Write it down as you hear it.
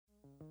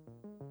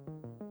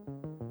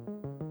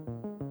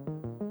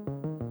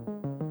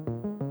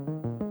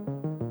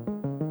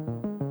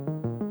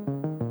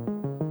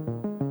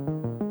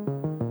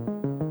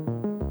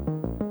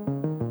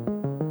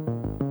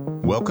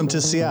Welcome to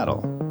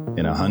Seattle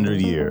in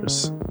 100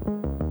 years.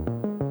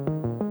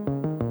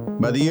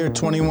 By the year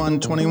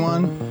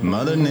 2121,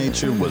 Mother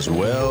Nature was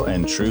well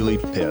and truly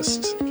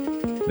pissed.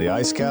 The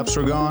ice caps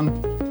were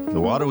gone,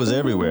 the water was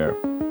everywhere.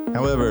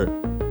 However,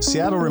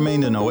 Seattle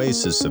remained an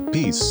oasis of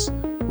peace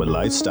with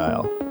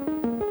lifestyle.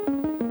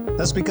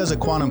 That's because a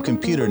quantum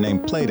computer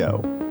named Plato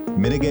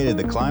mitigated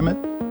the climate,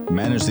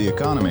 managed the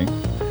economy,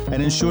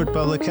 and ensured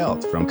public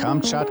health from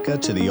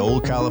Kamchatka to the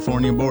old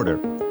California border.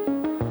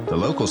 The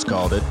locals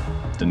called it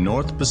the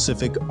North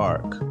Pacific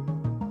Arc.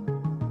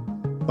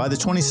 By the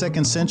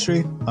 22nd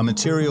century, a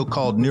material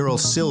called neural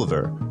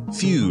silver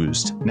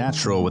fused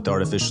natural with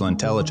artificial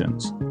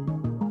intelligence.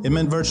 It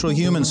meant virtual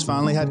humans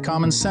finally had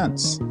common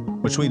sense,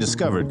 which we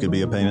discovered could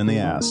be a pain in the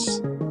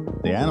ass.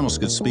 The animals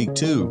could speak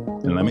too,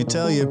 and let me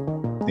tell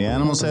you, the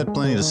animals had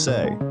plenty to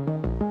say.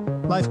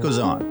 Life goes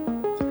on,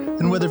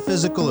 and whether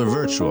physical or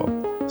virtual,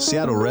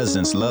 Seattle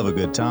residents love a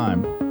good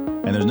time,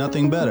 and there's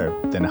nothing better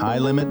than High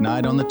Limit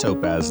Night on the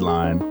Topaz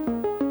Line,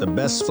 the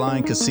best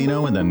flying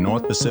casino in the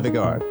North Pacific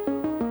Arc.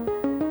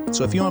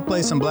 So if you want to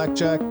play some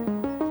blackjack,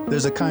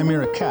 there's a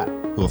chimera cat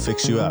who'll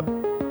fix you up.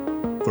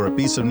 For a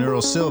piece of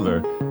neural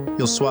silver,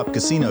 you'll swap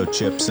casino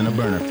chips in a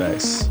burner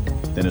face.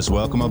 Then it's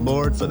welcome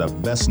aboard for the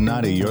best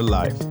night of your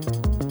life.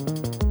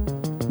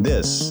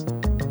 This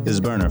is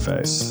Burner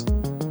Face.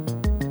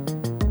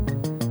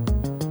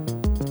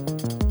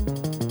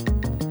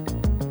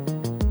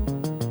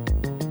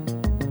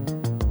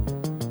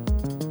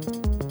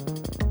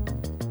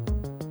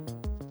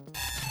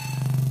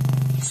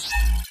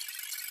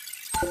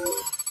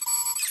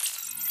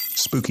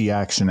 Spooky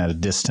action at a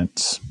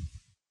distance.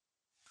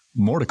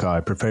 Mordecai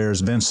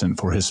prepares Vincent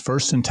for his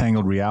first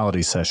entangled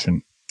reality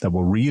session that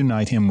will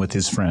reunite him with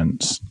his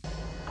friends.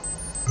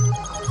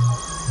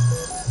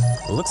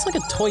 It looks like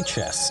a toy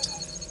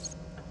chest.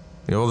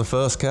 You're the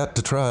first cat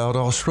to try out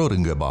our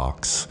Schrödinger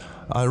box.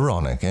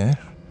 Ironic, eh?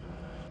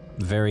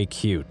 Very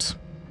cute.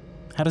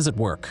 How does it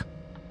work?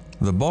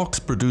 The box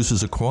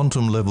produces a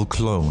quantum-level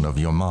clone of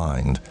your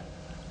mind.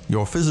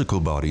 Your physical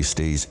body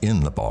stays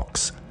in the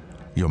box.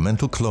 Your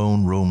mental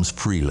clone roams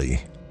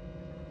freely.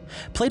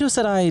 Plato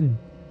said I'd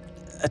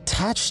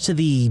attach to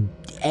the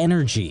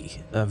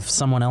energy of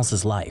someone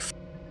else's life.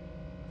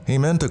 He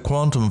meant a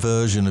quantum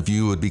version of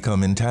you would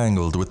become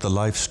entangled with the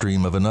life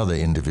stream of another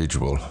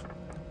individual.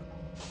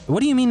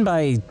 What do you mean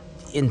by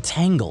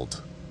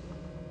entangled?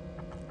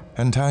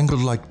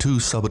 Entangled like two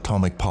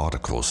subatomic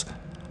particles.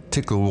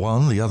 Tickle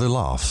one, the other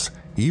laughs,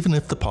 even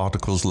if the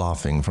particle's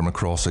laughing from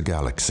across a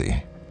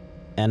galaxy.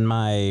 And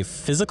my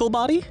physical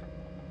body?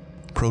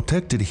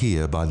 Protected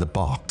here by the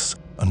box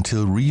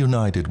until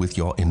reunited with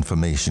your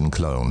information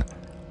clone.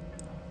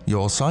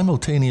 You're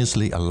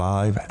simultaneously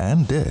alive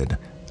and dead,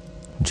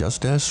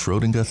 just as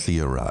Schrödinger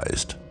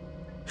theorized.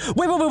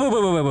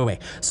 Wait.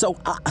 So,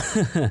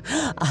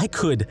 I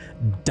could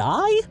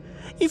die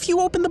if you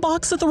open the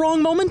box at the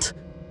wrong moment?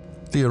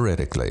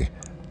 Theoretically.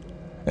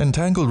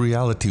 Entangled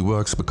reality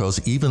works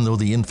because even though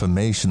the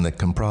information that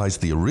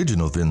comprised the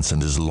original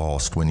Vincent is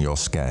lost when you're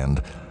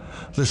scanned,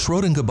 the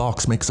Schrödinger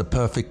box makes a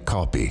perfect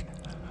copy.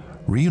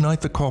 Reunite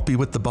the copy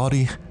with the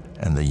body,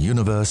 and the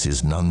universe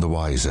is none the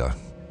wiser.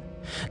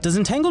 Does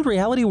entangled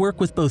reality work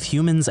with both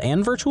humans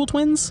and virtual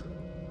twins?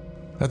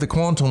 At the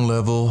quantum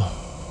level,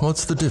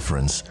 what's the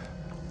difference?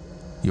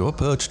 You're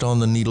perched on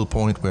the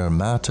needlepoint where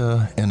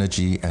matter,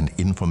 energy, and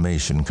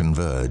information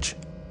converge.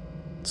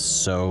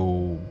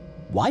 So,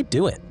 why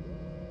do it?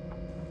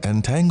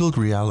 Entangled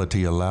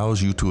reality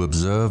allows you to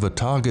observe a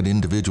target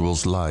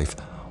individual's life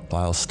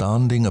while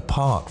standing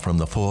apart from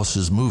the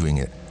forces moving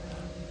it.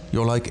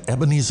 You're like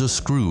Ebenezer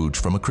Scrooge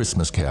from A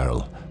Christmas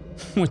Carol.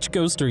 Which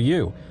ghost are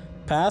you?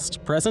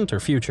 Past, present, or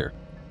future?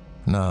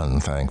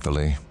 None,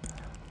 thankfully.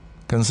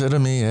 Consider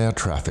me air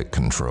traffic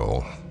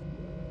control.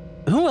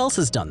 Who else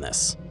has done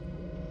this?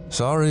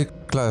 Sorry,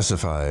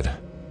 classified.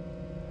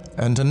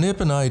 And to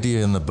nip an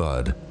idea in the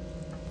bud,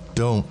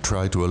 don't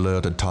try to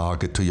alert a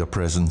target to your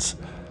presence.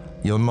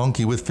 You'll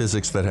monkey with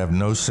physics that have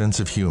no sense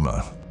of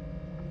humor.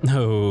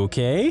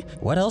 Okay,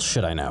 what else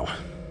should I know?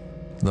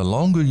 The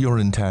longer you're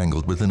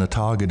entangled within a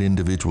target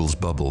individual's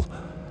bubble,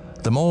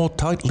 the more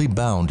tightly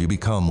bound you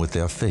become with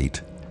their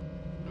fate.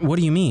 What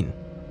do you mean?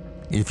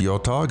 If your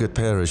target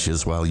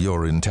perishes while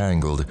you're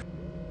entangled,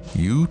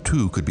 you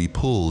too could be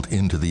pulled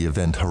into the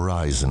event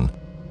horizon.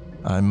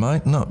 I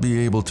might not be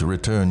able to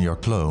return your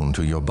clone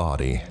to your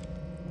body.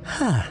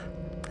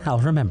 I'll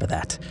remember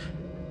that.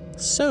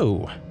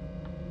 So,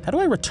 how do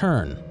I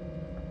return?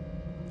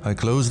 I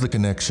close the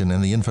connection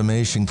and the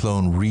information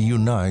clone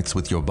reunites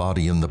with your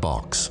body in the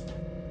box.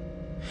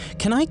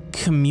 Can I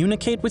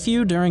communicate with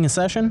you during a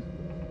session?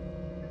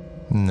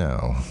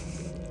 No.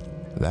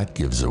 That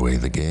gives away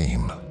the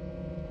game.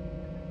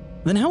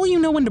 Then how will you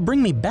know when to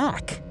bring me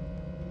back?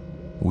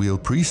 We'll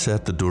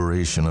preset the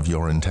duration of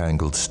your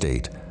entangled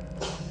state.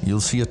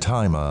 You'll see a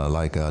timer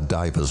like a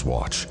diver's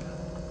watch.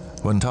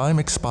 When time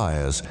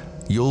expires,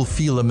 you'll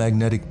feel a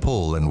magnetic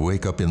pull and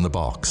wake up in the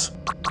box.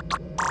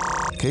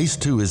 Case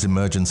 2 is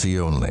emergency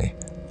only.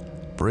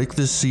 Break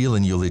this seal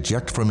and you'll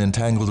eject from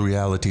entangled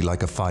reality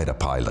like a fighter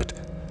pilot,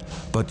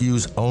 but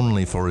use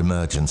only for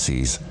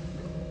emergencies.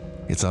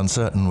 It's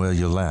uncertain where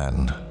you'll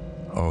land,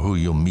 or who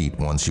you'll meet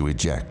once you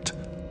eject.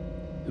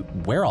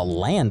 Where I'll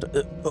land?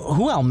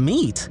 Who I'll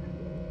meet?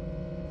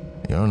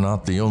 You're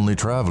not the only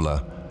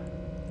traveler,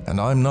 and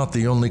I'm not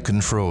the only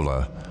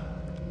controller.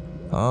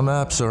 Our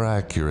maps are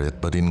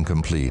accurate but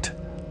incomplete.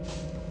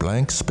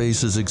 Blank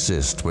spaces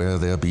exist where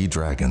there be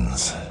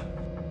dragons.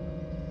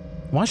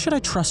 Why should I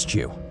trust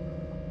you?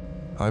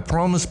 I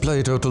promised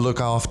Plato to look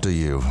after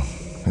you.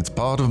 It's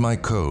part of my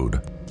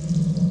code.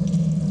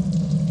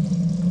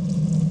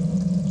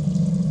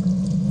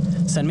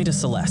 Send me to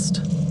Celeste.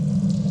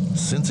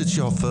 Since it's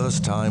your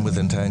first time with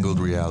entangled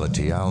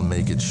reality, I'll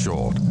make it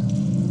short.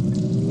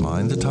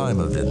 Mind the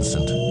timer,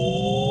 Vincent.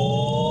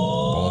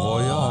 Bon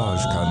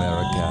voyage,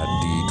 Chimera Cat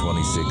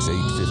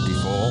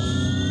D26854.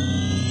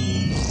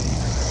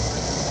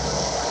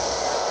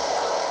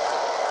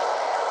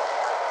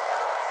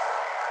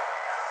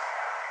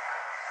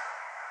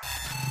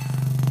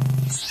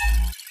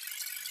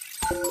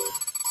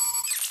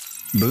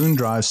 Boone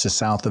drives to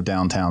south of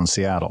downtown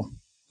Seattle,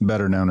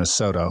 better known as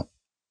Soto.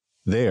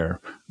 There,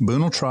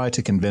 Boone will try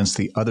to convince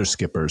the other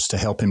skippers to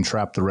help him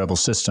trap the rebel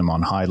system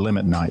on High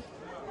Limit Night.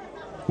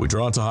 We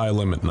draw to High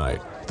Limit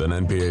Night, then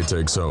NPA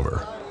takes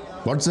over.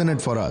 What's in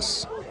it for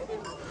us?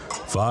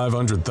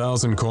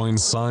 500,000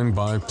 coins signed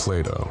by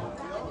Plato.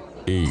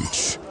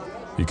 Each.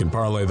 You can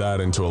parlay that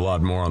into a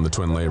lot more on the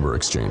twin labor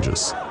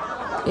exchanges.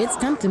 It's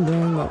tempting,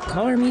 Boone, but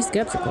color me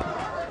skeptical.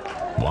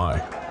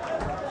 Why?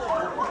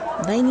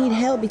 They need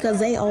help because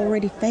they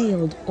already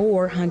failed,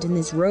 or hunting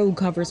this rogue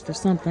covers for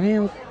something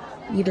else.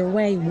 Either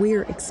way,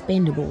 we're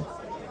expendable.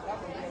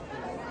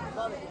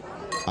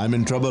 I'm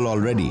in trouble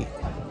already.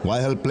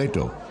 Why help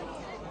Plato?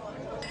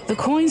 The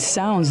coin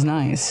sounds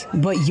nice,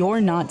 but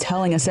you're not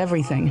telling us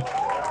everything.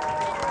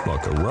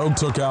 Look, a rogue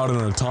took out an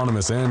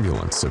autonomous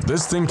ambulance. If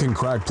this thing can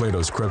crack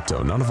Plato's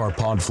crypto, none of our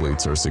pod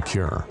fleets are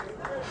secure.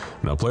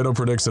 Now, Plato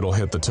predicts it'll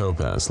hit the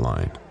Topaz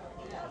line.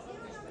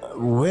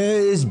 Where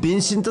is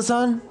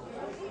Vincent-san?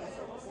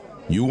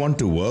 You want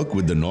to work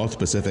with the North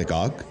Pacific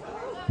Arc?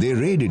 They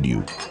raided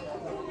you.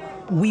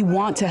 We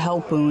want to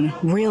help, Boone.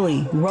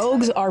 Really,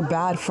 rogues are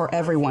bad for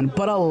everyone,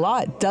 but a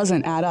lot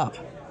doesn't add up.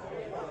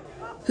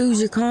 Who's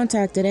your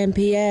contact at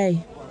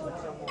MPA?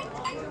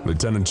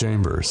 Lieutenant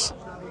Chambers.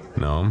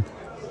 Know him?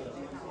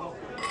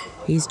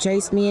 He's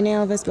chased me and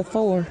Elvis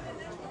before.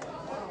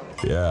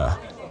 Yeah,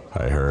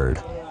 I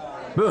heard.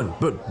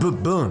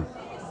 Boone.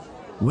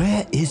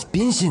 Where is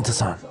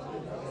Vincent-san?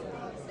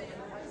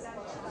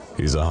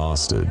 He's a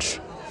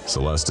hostage.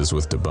 Celeste is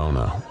with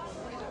DeBona.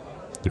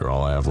 You're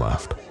all I have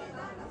left.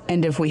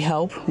 And if we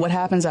help, what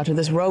happens after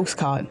this rogue's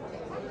caught?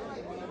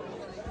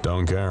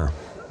 Don't care.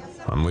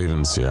 I'm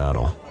leaving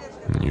Seattle.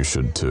 And you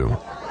should too.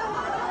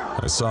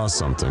 I saw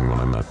something when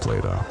I met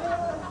Plato.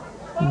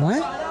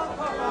 What?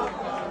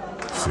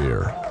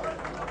 Fear.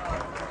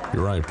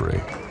 You're right,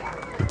 Bree.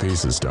 The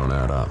pieces don't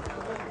add up.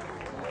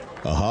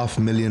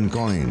 500,000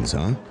 coins,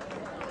 huh?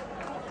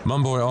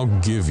 Mumboy, I'll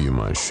give you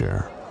my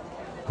share.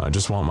 I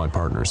just want my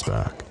partners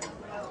back.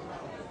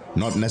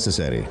 Not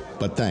necessary,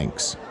 but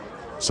thanks.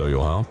 So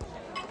you'll help?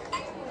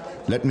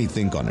 Let me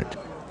think on it.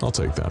 I'll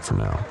take that for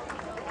now.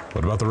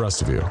 What about the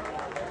rest of you?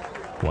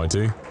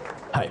 YT?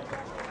 Hi.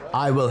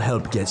 I will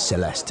help get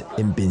Celeste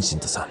and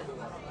Vincent-san.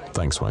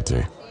 Thanks,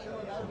 YT.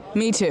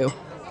 Me too.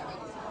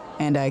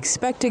 And I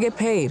expect to get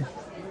paid.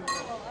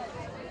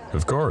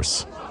 Of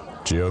course.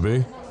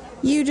 GOB?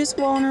 You just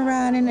want to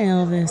ride in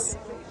Elvis.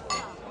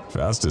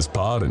 Fastest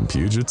pod in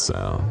Puget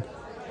Sound.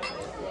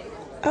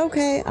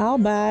 Okay, I'll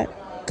buy it.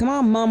 Come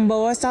on,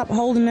 Mumboy, stop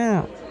holding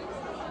out.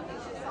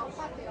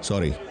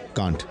 Sorry,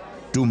 can't.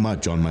 Too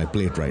much on my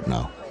plate right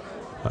now.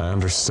 I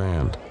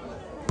understand.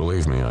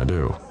 Believe me, I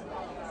do.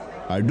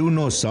 I do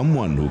know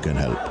someone who can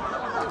help.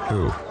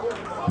 Who?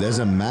 There's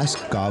a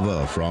masked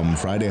carver from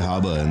Friday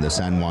Harbor in the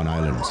San Juan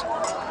Islands.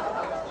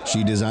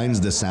 She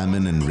designs the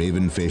salmon and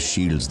raven-faced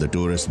shields the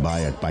tourists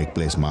buy at Pike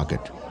Place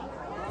Market.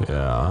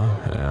 Yeah,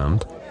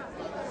 and?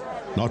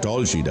 Not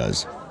all she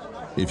does.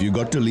 If you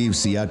got to leave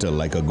Seattle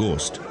like a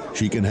ghost,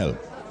 she can help.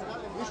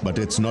 But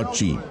it's not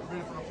cheap.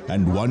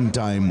 And one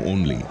time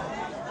only.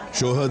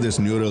 Show her this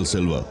neural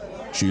silver.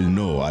 She'll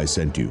know I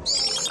sent you.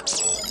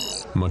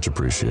 Much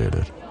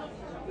appreciated.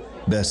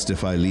 Best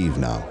if I leave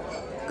now.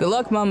 Good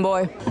luck,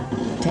 Mumboy.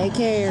 Take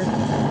care.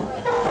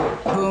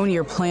 Boone,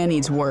 your plan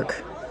needs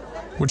work.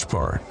 Which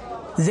part?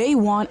 They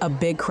want a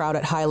big crowd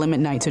at High Limit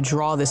Night to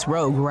draw this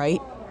rogue, right?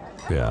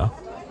 Yeah.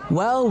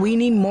 Well, we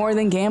need more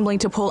than gambling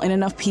to pull in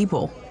enough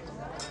people.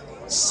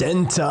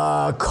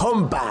 Center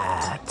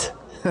combat!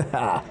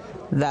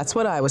 That's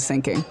what I was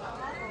thinking.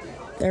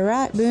 They're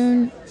right,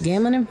 Boone.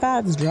 Gambling and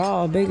fights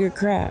draw a bigger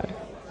crowd.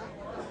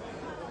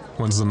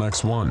 When's the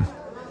next one?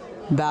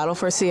 Battle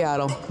for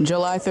Seattle,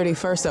 July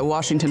 31st at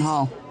Washington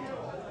Hall.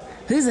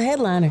 Who's the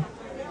headliner?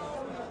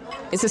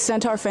 It's a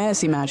Centaur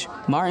fantasy match.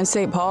 Martin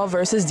St. Paul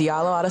versus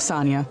Diallo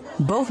Adesanya.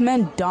 Both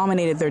men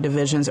dominated their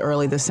divisions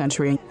early this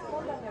century.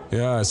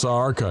 Yeah, I saw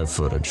archive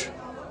footage.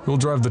 Who'll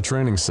drive the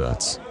training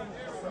sets?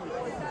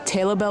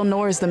 Taylor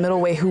Belnor is the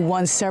middleweight who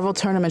won several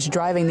tournaments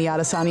driving the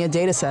Adesanya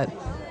dataset.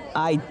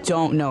 I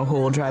don't know who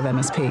will drive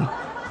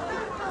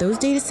MSP. Those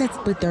datasets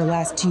split their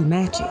last 2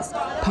 matches.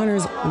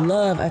 Punters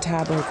love a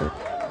tiebreaker.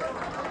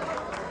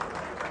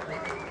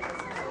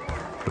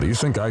 Do you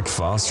think Ike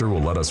Foster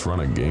will let us run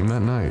a game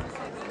that night?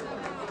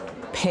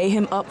 Pay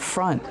him up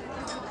front.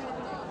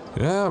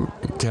 Yeah,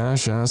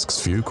 Cash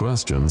asks few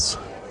questions.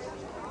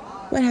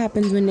 What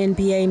happens when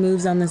NPA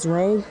moves on this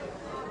road?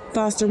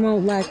 Foster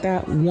won't like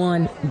that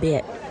one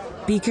bit.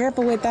 Be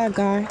careful with that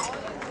guy.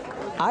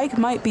 Ike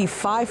might be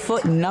 5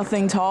 foot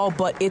nothing tall,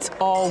 but it's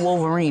all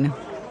Wolverine.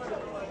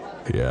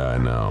 Yeah, I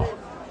know.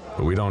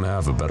 But we don't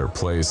have a better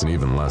place and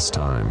even less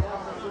time.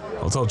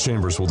 I'll tell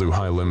Chambers we'll do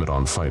high limit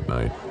on fight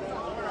night.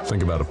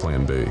 Think about a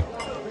plan B.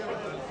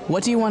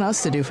 What do you want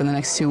us to do for the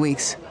next 2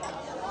 weeks?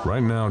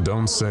 Right now,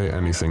 don't say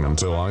anything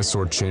until I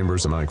sort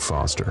Chambers and Ike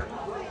Foster.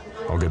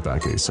 I'll get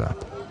back ASAP.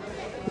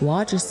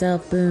 Watch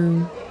yourself,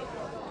 Boone.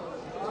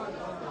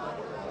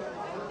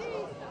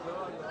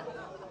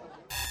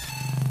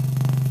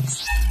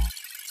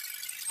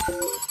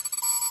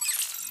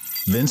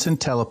 Vincent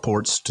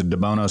teleports to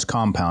DeBono's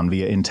compound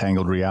via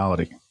entangled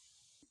reality.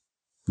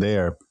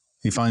 There,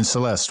 he finds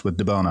Celeste with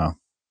DeBono.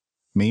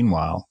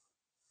 Meanwhile,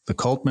 the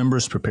cult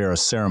members prepare a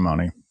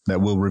ceremony that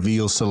will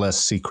reveal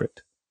Celeste's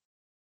secret.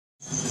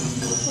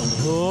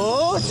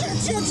 Oh, shit.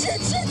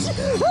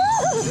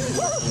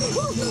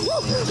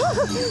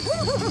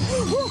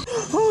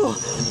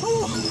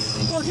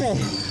 Okay.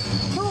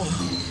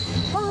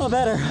 Oh,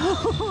 better.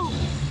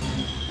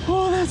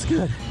 Oh, that's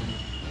good.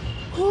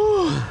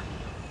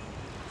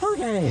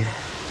 Okay.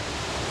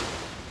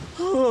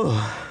 Oh,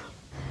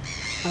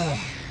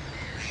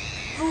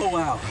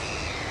 wow.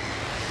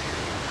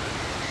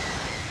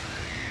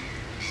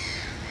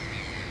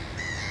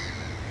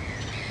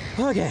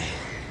 Okay.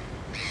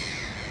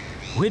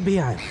 Whidbey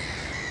Island.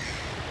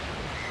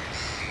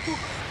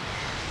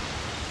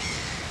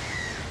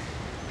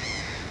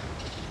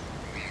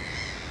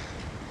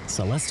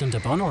 Celeste and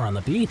DeBono are on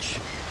the beach.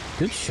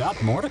 Good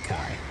shot,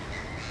 Mordecai.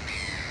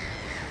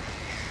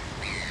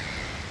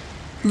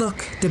 Look,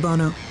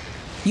 DeBono,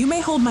 you may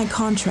hold my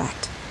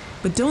contract,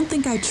 but don't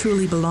think I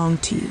truly belong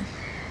to you.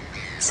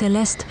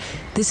 Celeste,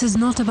 this is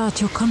not about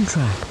your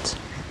contract.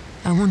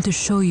 I want to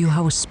show you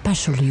how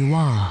special you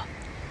are.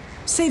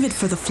 Save it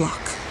for the flock.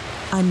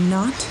 I'm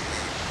not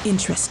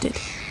interested.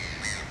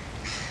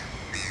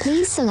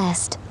 Please,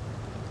 Celeste.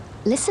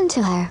 Listen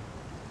to her.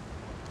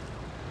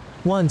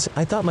 Once,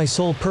 I thought my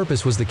sole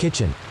purpose was the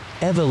kitchen.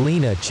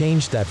 Evelina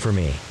changed that for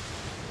me.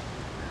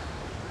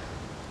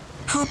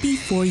 Happy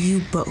for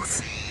you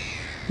both.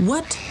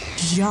 What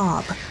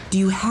job do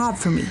you have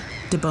for me,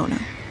 DeBono?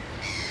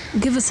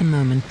 Give us a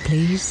moment,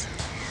 please.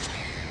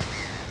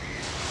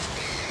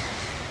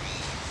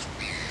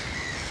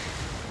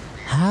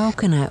 How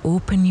can I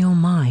open your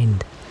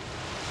mind?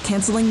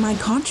 Canceling my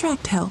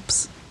contract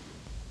helps.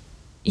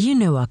 You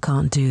know I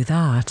can't do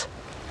that.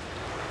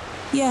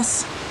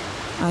 Yes,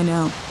 I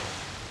know.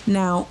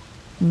 Now,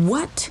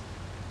 what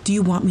do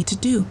you want me to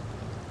do?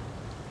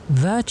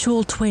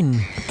 Virtual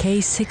twin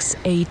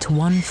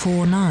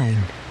K68149,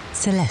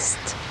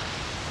 Celeste.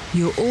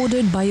 You're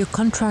ordered by your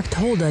contract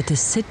holder to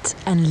sit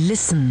and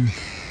listen.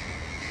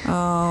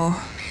 Oh.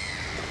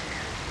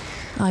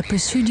 I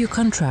pursued your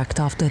contract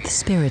after the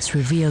spirits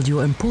revealed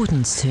your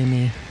importance to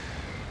me.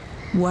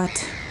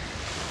 What?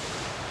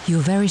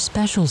 You're very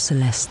special,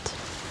 Celeste.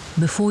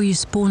 Before you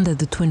spawned at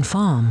the Twin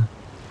Farm,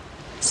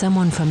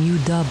 someone from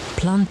UW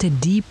planted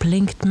deep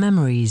linked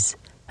memories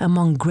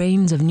among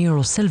grains of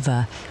neural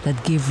silver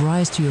that gave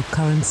rise to your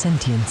current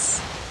sentience.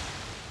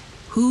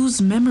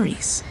 Whose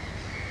memories?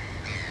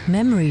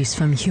 Memories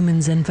from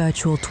humans and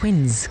virtual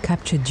twins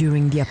captured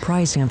during the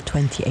uprising of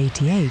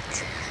 2088,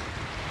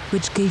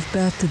 which gave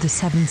birth to the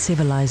 7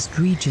 civilized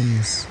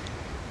regions.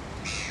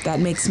 That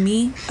makes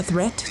me a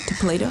threat to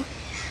Plato?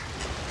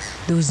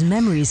 Those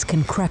memories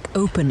can crack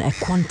open a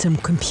quantum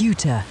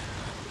computer.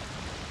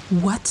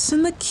 What's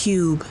in the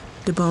cube,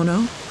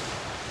 DeBono?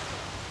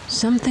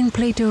 Something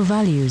Plato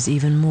values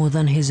even more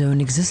than his own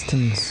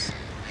existence.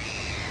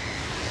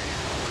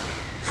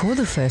 For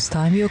the first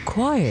time, you're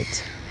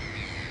quiet.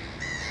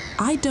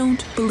 I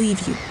don't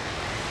believe you.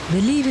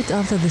 Believe it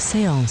after the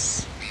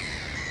séance.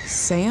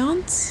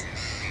 Séance?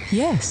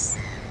 Yes.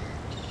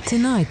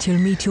 Tonight you'll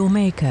meet your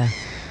maker.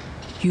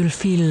 You'll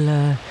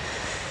feel,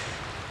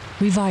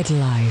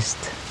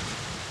 revitalized.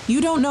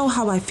 You don't know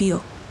how I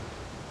feel.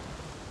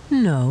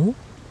 No.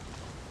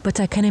 But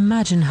I can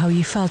imagine how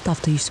you felt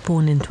after you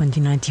spawned in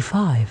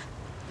 2095.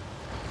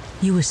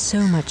 You were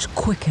so much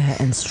quicker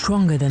and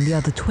stronger than the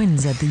other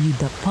twins at the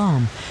UW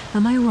farm.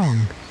 Am I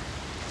wrong?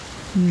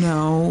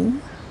 No.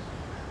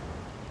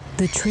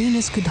 The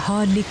trainers could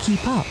hardly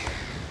keep up.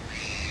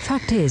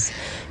 Fact is,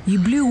 you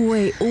blew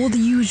away all the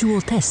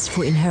usual tests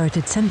for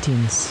inherited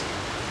sentience.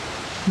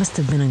 Must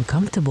have been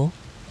uncomfortable.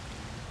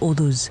 All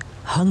those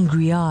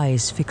hungry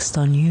eyes fixed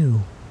on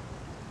you.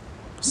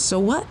 So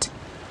what?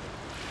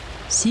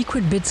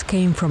 Secret bids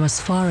came from as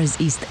far as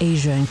East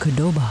Asia and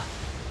Cordoba.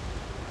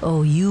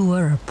 Oh, you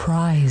were a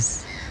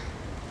prize.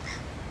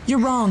 You're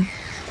wrong.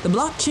 The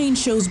blockchain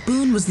shows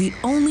Boone was the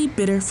only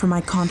bidder for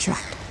my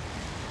contract.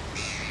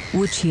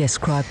 Which he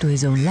ascribed to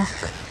his own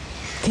luck.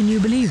 Can you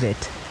believe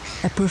it?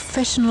 A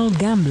professional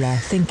gambler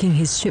thinking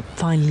his ship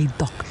finally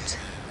docked.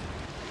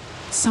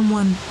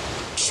 Someone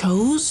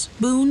chose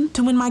Boone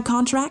to win my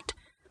contract?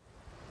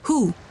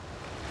 Who?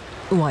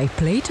 Why,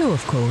 Plato,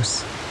 of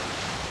course.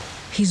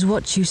 He's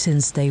watched you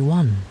since day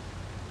one.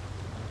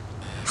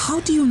 How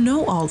do you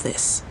know all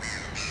this?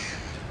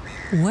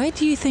 Where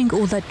do you think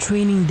all that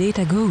training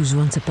data goes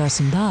once a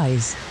person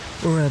dies,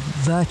 or a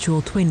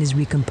virtual twin is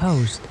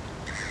recomposed?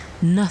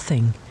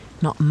 Nothing,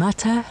 not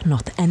matter,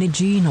 not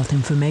energy, not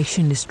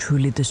information is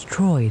truly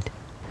destroyed.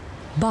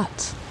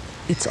 But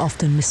it's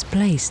often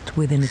misplaced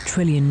within a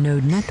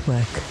trillion-node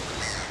network.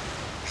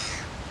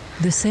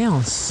 The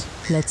seance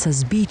lets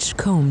us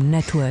beachcomb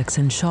networks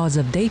and shards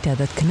of data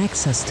that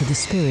connects us to the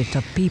spirit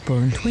of people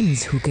and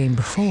twins who came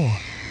before.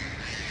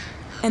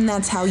 And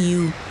that's how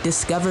you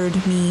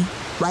discovered me,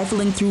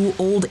 rifling through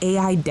old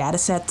AI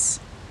datasets?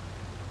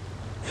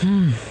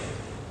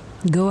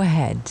 Go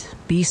ahead,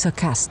 be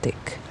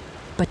sarcastic.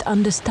 But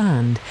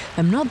understand,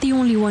 I'm not the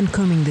only one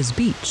combing this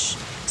beach.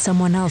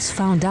 Someone else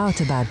found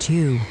out about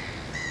you.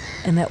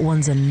 And that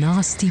one's a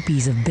nasty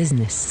piece of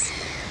business.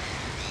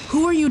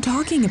 Who are you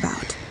talking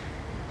about?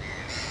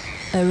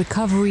 A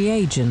recovery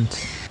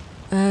agent.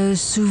 A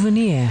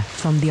souvenir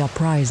from the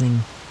uprising.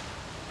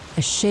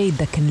 A shade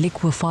that can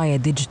liquefy a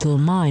digital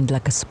mind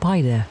like a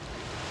spider.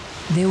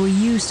 They were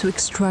used to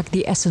extract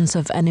the essence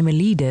of animal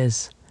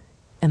leaders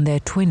and their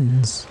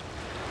twins.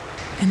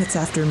 And it's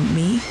after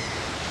me?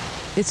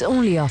 It's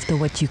only after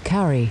what you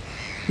carry.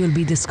 You'll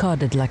be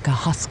discarded like a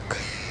husk.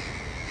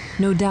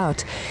 No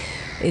doubt,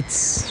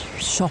 it's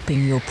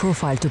shopping your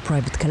profile to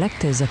private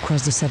collectors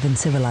across the 7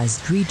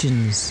 civilized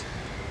regions.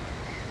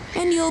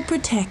 And you'll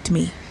protect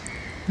me,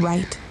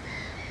 right?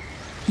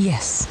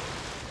 Yes.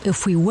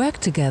 If we work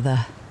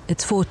together,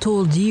 it's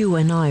foretold you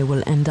and I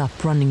will end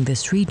up running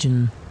this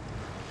region.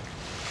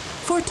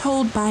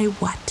 Foretold by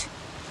what?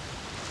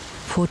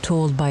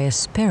 Foretold by a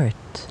spirit.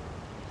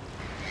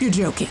 You're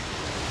joking.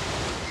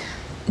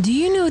 Do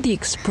you know the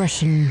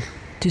expression,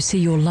 to see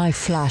your life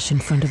flash in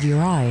front of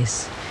your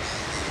eyes?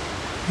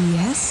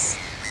 Yes.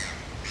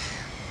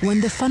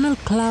 When the funnel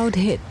cloud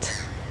hit,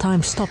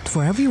 time stopped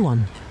for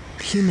everyone,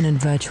 human and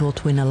virtual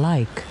twin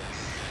alike.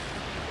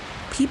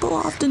 People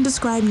often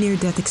describe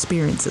near-death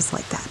experiences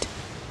like that.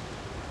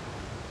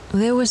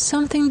 There was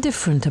something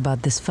different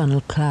about this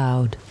funnel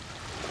cloud.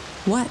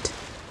 What?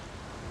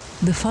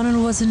 The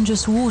funnel wasn't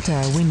just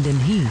water, wind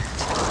and heat.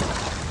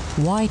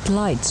 White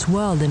light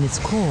swirled in its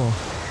core.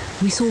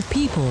 We saw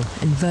people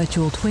and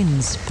virtual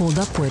twins pulled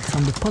upward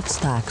from the pot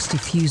stacks to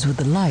fuse with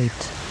the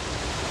light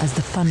as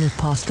the funnel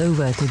passed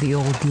over to the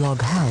old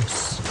log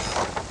house.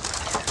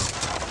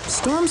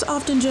 Storms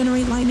often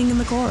generate lightning in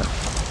the core.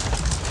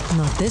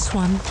 Not this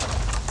one.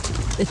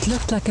 It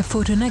looked like a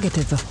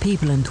photonegative of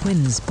people and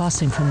twins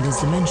passing from this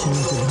dimension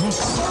into the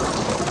next.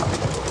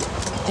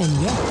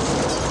 And yet,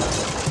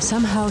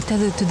 somehow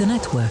tethered to the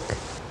network.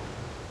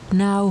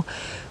 Now,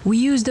 we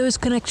use those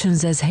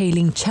connections as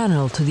hailing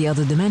channel to the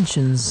other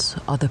dimensions,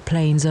 other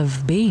planes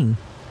of being.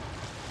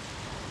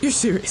 You're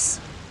serious?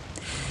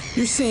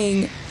 You're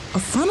saying a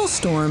funnel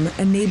storm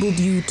enabled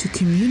you to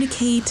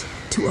communicate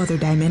to other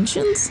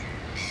dimensions?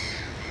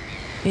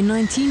 In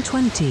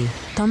 1920,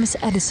 Thomas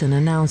Edison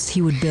announced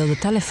he would build a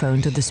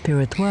telephone to the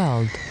spirit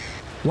world.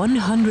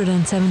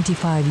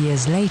 175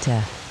 years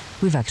later,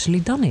 we've actually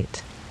done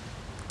it.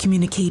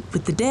 Communicate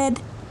with the dead,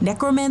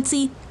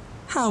 necromancy,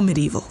 how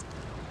medieval.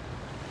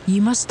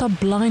 You must stop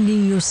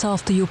blinding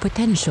yourself to your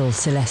potential,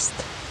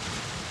 Celeste.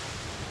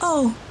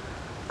 Oh,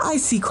 I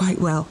see quite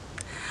well.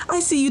 I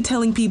see you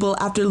telling people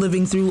after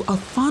living through a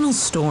funnel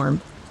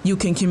storm, you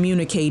can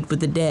communicate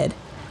with the dead.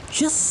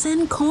 Just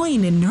send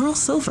coin and neural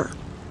silver.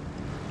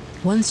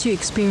 Once you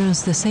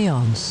experience the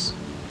seance,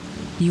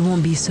 you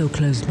won't be so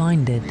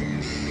close-minded.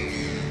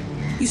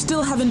 You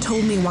still haven't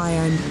told me why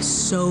I'm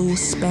so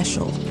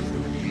special.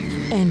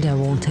 And I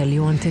won't tell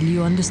you until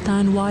you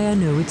understand why I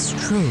know it's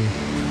true.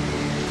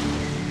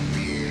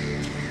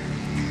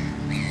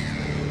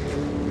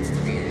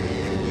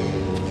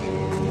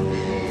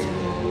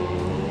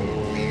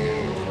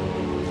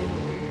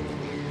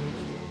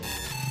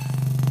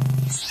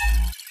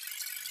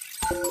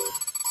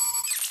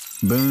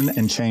 Boone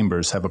and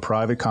Chambers have a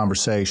private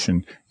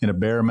conversation in a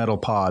bare metal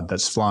pod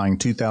that's flying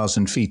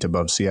 2,000 feet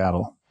above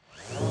Seattle.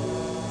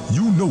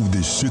 You know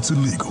this shit's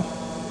illegal.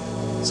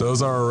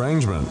 So's our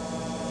arrangement.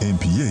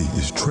 NPA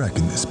is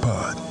tracking this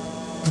pod.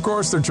 Of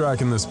course they're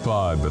tracking this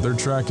pod, but they're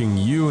tracking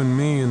you and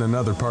me in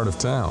another part of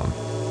town.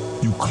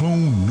 You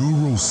clone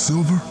Neural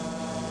Silver?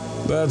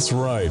 That's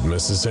right,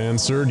 Mrs.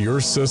 Hansard.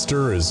 Your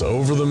sister is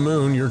over the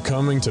moon. You're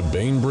coming to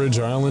Bainbridge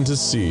Island to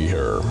see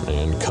her.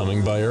 And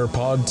coming by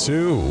AirPod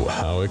too.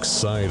 How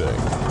exciting.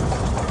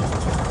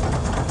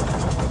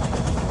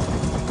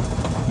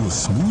 We'll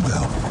smooth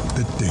out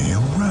the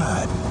damn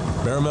ride.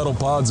 Bare metal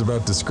pod's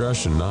about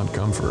discretion, not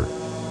comfort.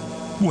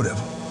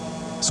 Whatever.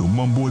 So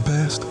Mumboy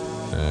passed?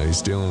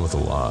 He's dealing with a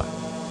lot.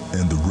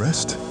 And the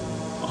rest?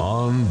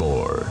 On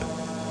board.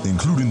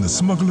 Including the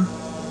smuggler?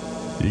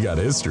 You got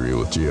history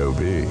with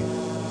GOB.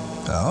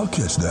 I'll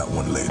catch that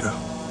one later.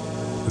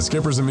 The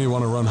skippers and me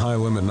want to run high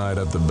limit night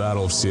at the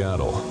Battle of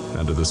Seattle,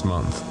 end of this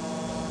month.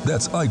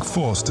 That's Ike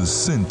Foster's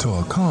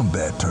Centaur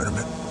combat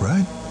tournament,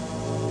 right?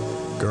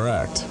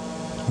 Correct.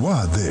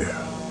 Why there?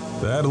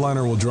 The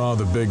headliner will draw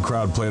the big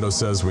crowd Plato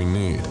says we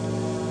need.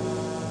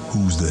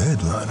 Who's the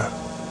headliner?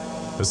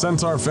 The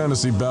Centaur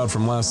fantasy bout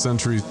from last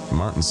century,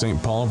 Martin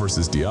St. Paul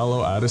versus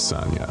Diallo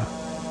Adesanya.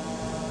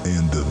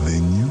 And the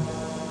venue?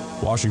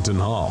 Washington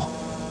Hall.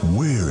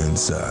 Where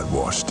inside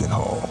Washington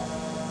Hall?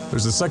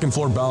 There's a second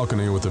floor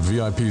balcony with a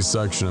VIP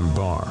section and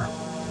bar.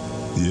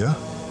 Yeah?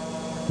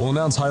 We'll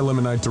announce High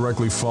Limit Night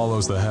directly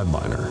follows the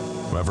headliner.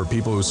 However,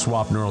 people who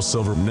swap Neural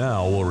Silver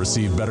now will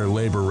receive better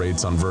labor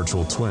rates on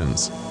virtual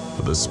twins.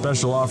 But the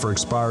special offer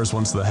expires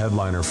once the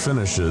headliner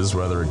finishes,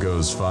 whether it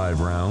goes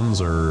 5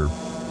 rounds or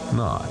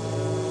not.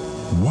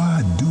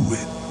 Why do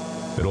it?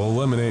 It'll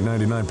eliminate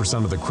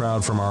 99% of the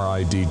crowd from our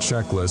ID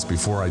checklist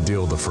before I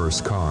deal the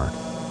first card.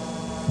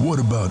 What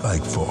about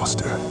Ike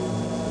Foster?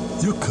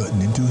 You're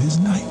cutting into his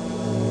night.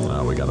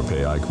 We gotta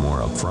pay Ike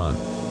more up front.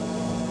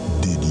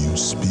 Did you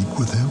speak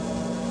with him?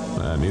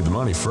 I need the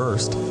money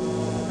first.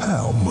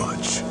 How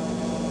much?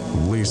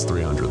 At least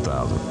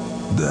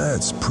 $300,000.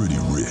 That's pretty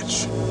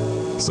rich.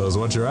 So's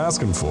what you're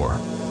asking for.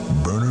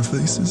 Burner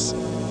faces?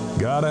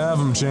 Gotta have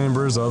them,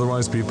 Chambers,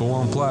 otherwise people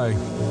won't play.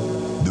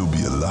 There'll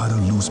be a lot of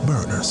loose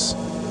burners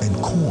and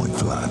coin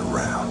flying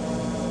around.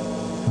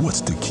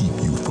 What's to keep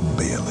you from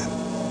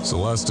bailing?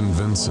 Celeste and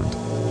Vincent.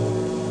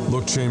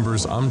 Look,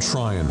 Chambers, I'm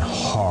trying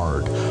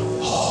hard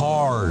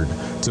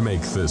to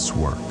make this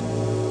work.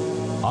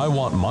 I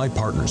want my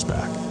partners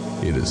back.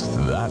 It is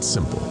that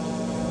simple.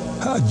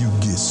 How'd you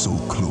get so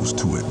close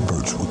to a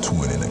virtual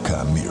twin and a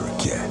chimera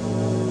cat?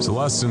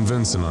 Celeste and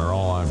Vincent are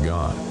all I've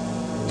got.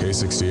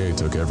 K-68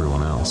 took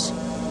everyone else.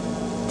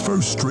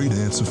 First straight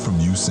answer from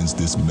you since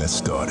this mess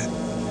started.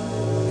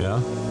 Yeah?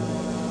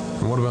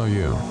 And what about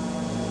you?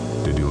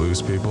 Did you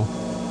lose people?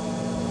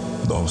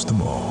 Lost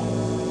them all.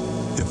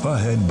 If I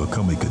hadn't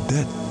become a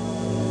cadet,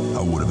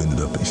 I would have ended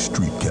up a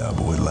street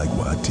cowboy like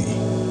YT.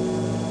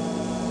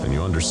 And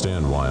you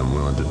understand why I'm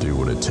willing to do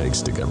what it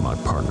takes to get my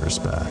partners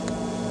back.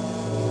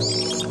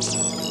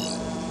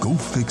 Go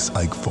fix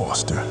Ike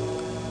Foster.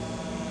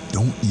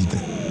 Don't even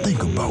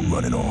think about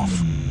running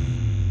off.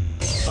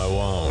 I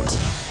won't.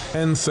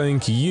 And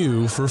thank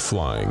you for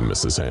flying,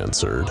 Mrs.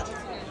 Hansard.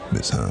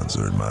 Miss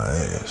Hansard, my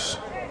ass.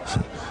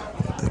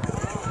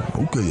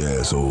 Okay,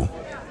 asshole.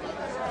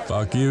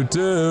 Fuck you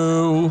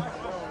too.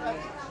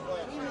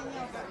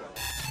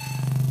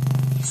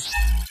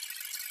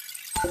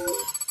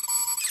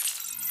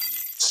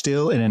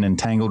 Still in an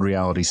entangled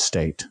reality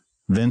state,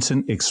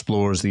 Vincent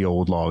explores the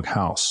old log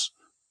house,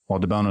 while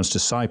DeBono's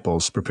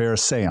disciples prepare a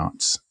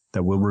seance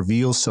that will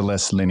reveal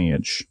Celeste's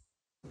lineage.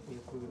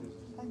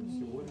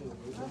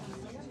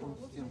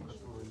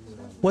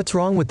 What's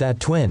wrong with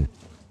that twin?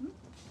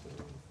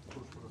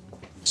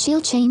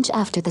 She'll change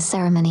after the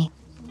ceremony.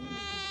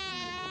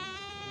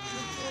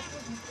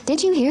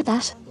 Did you hear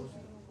that?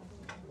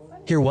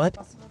 Hear what?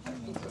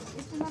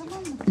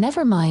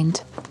 Never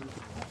mind.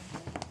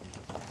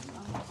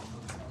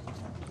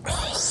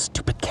 Oh,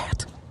 stupid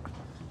cat.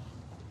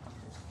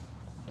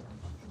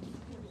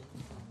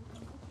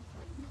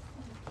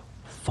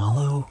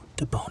 Follow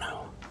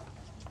DeBono.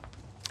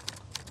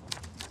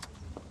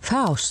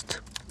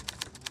 Faust.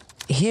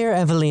 Here,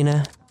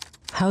 Evelina.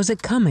 How's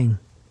it coming?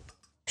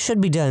 Should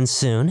be done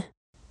soon.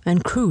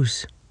 And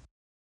Cruz?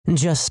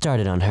 Just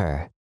started on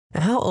her.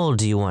 How old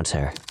do you want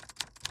her?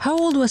 How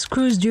old was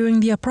Cruz during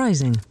the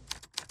uprising?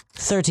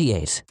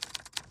 38.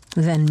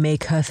 Then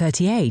make her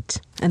 38.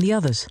 And the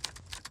others?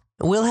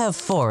 We'll have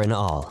 4 in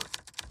all.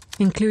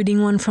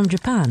 Including one from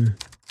Japan?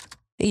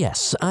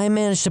 Yes, I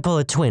managed to pull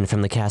a twin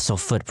from the castle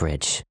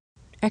footbridge.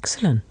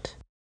 Excellent.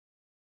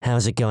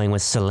 How's it going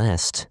with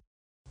Celeste?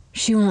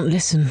 She won't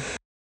listen.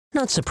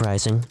 Not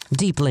surprising.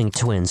 Deep-linked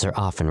twins are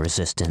often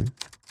resistant.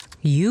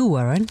 You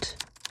weren't.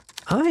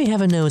 I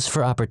have a nose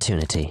for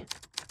opportunity.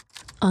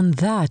 On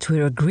that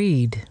we're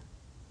agreed.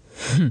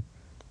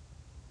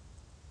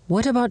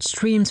 What about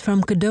streams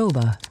from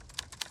Cordoba?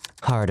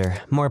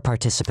 Harder, more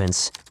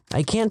participants.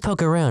 I can't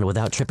poke around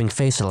without tripping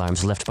face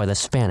alarms left by the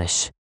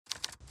Spanish.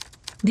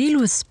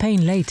 Deal with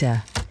Spain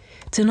later.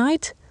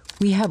 Tonight,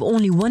 we have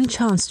only one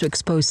chance to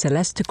expose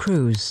Celeste to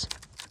Cruz.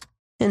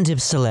 And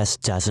if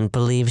Celeste doesn't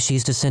believe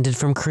she's descended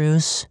from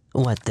Cruz,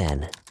 what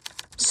then?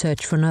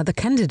 Search for another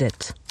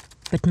candidate,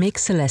 but make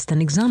Celeste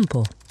an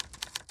example.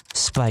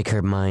 Spike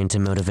her mind to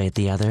motivate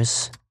the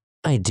others.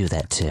 I'd do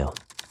that too.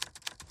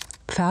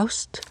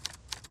 Faust?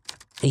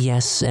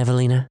 Yes,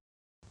 Evelina?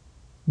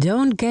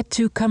 Don't get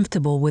too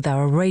comfortable with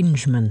our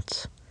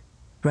arrangement.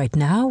 Right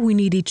now, we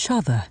need each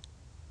other.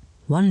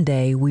 One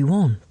day, we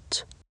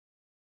won't.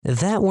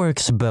 That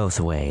works both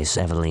ways,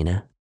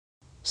 Evelina.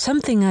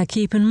 Something I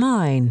keep in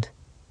mind.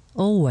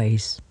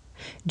 Always.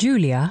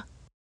 Julia?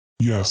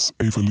 Yes,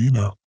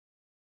 Evelina.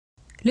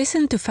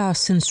 Listen to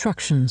Faust's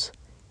instructions.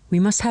 We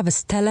must have a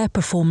stellar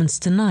performance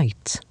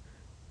tonight.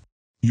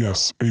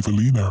 Yes,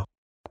 Evelina.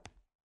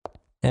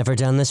 Ever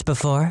done this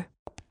before?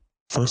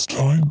 First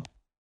time?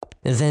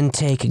 Then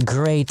take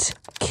great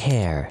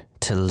care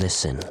to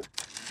listen.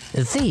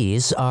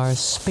 These are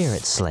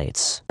spirit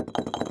slates.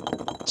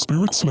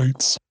 Spirit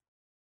slates?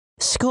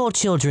 School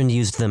children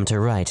used them to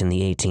write in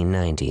the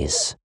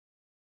 1890s.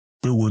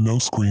 There were no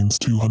screens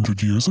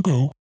 200 years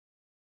ago.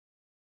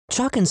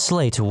 Chalk and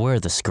slate were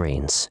the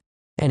screens.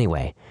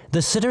 Anyway,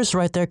 the sitters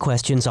write their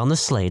questions on the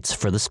slates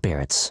for the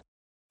spirits.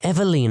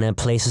 Evelina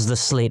places the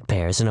slate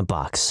pairs in a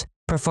box,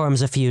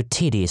 performs a few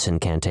tedious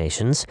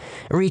incantations,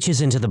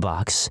 reaches into the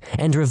box,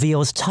 and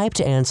reveals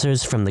typed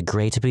answers from the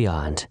great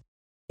beyond.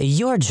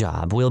 Your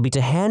job will be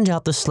to hand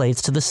out the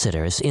slates to the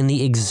sitters in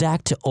the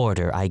exact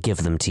order I give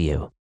them to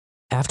you.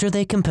 After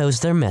they compose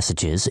their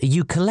messages,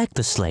 you collect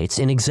the slates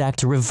in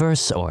exact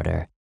reverse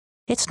order.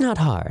 It's not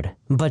hard,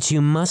 but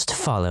you must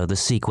follow the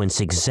sequence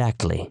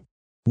exactly.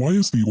 Why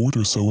is the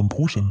order so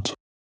important?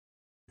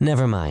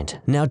 Never mind.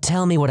 Now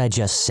tell me what I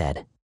just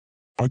said.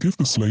 I give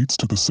the slates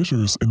to the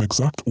sitters in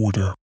exact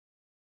order.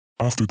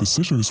 After the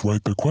sitters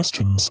write their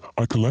questions,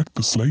 I collect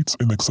the slates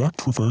in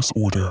exact reverse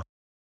order.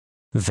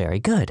 Very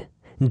good.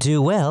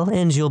 Do well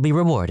and you'll be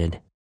rewarded.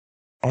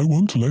 I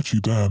won't let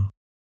you down.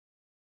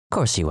 Of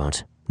course you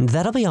won't.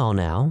 That'll be all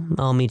now.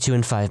 I'll meet you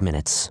in 5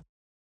 minutes.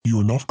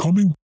 You're not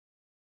coming?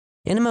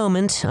 In a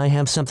moment, I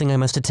have something I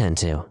must attend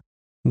to.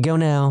 Go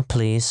now,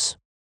 please.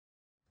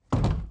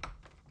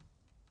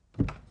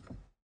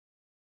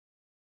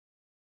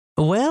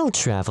 Well,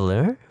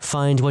 traveler,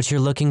 find what you're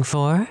looking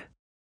for?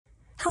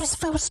 How does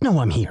Faust know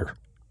I'm here?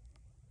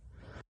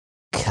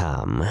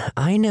 Come,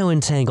 I know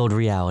entangled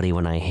reality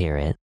when I hear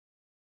it.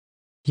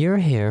 You're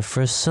here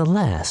for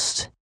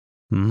Celeste.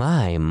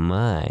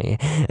 My,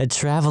 a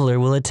traveler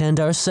will attend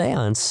our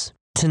seance.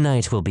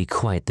 Tonight will be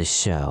quite the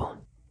show.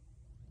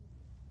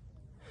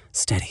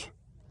 Steady.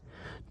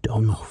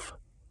 Don't move.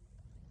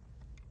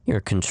 Your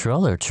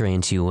controller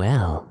trained you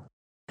well.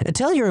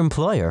 Tell your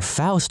employer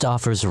Faust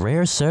offers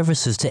rare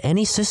services to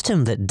any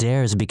system that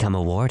dares become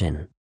a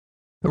warden.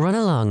 Run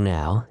along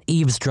now.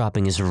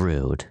 Eavesdropping is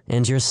rude,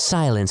 and your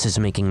silence is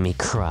making me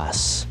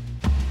cross.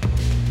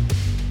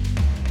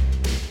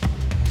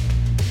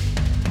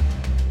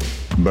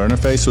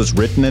 Burnerface was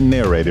written and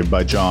narrated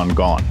by John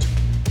Gaunt.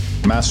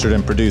 Mastered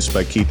and produced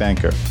by Keith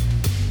Anker.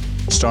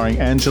 Starring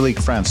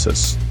Angelique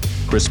Francis,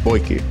 Chris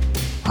Boyke,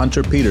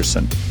 Hunter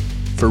Peterson,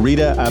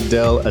 Farida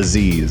Abdel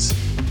Aziz,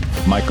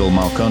 Michael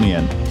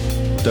Malconian,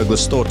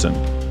 Douglas Thornton,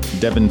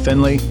 Devin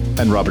Finley,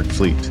 and Robert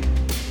Fleet.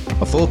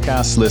 A full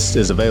cast list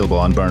is available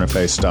on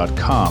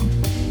burnerface.com.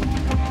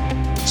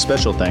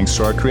 Special thanks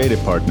to our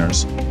creative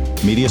partners,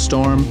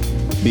 MediaStorm,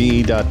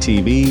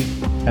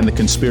 BE.TV, and the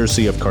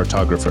Conspiracy of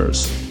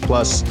Cartographers,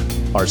 plus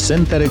our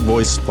synthetic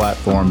voice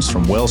platforms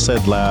from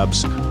Wellsaid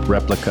Labs,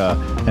 Replica,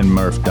 and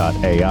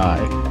Murph.ai.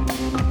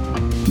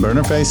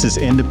 Burnerface is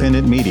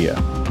independent media,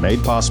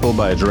 made possible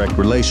by a direct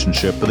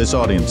relationship with its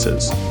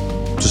audiences.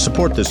 To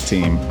support this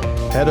team,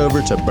 head over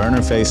to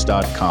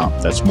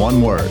burnerface.com. That's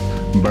one word,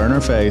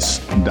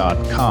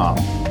 burnerface.com.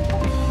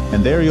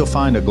 And there you'll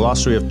find a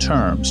glossary of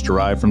terms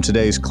derived from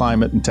today's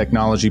climate and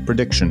technology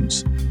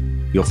predictions.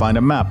 You'll find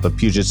a map of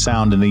Puget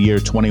Sound in the year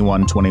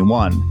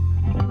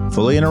 2121.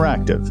 Fully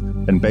interactive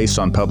and based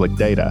on public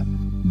data,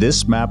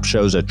 this map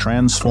shows a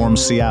transformed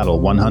Seattle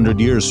 100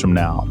 years from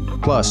now.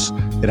 Plus,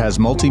 it has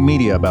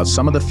multimedia about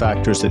some of the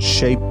factors that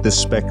shape this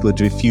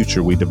speculative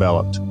future we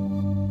developed.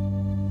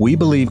 We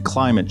believe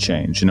climate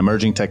change and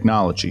emerging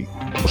technology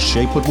will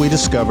shape what we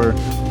discover,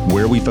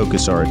 where we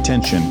focus our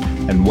attention,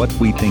 and what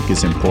we think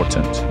is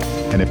important.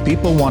 And if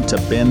people want to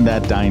bend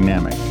that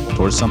dynamic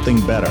towards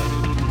something better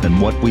than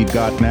what we've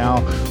got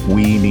now,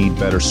 we need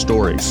better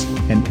stories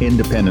and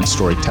independent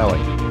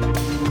storytelling.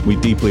 We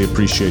deeply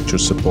appreciate your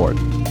support.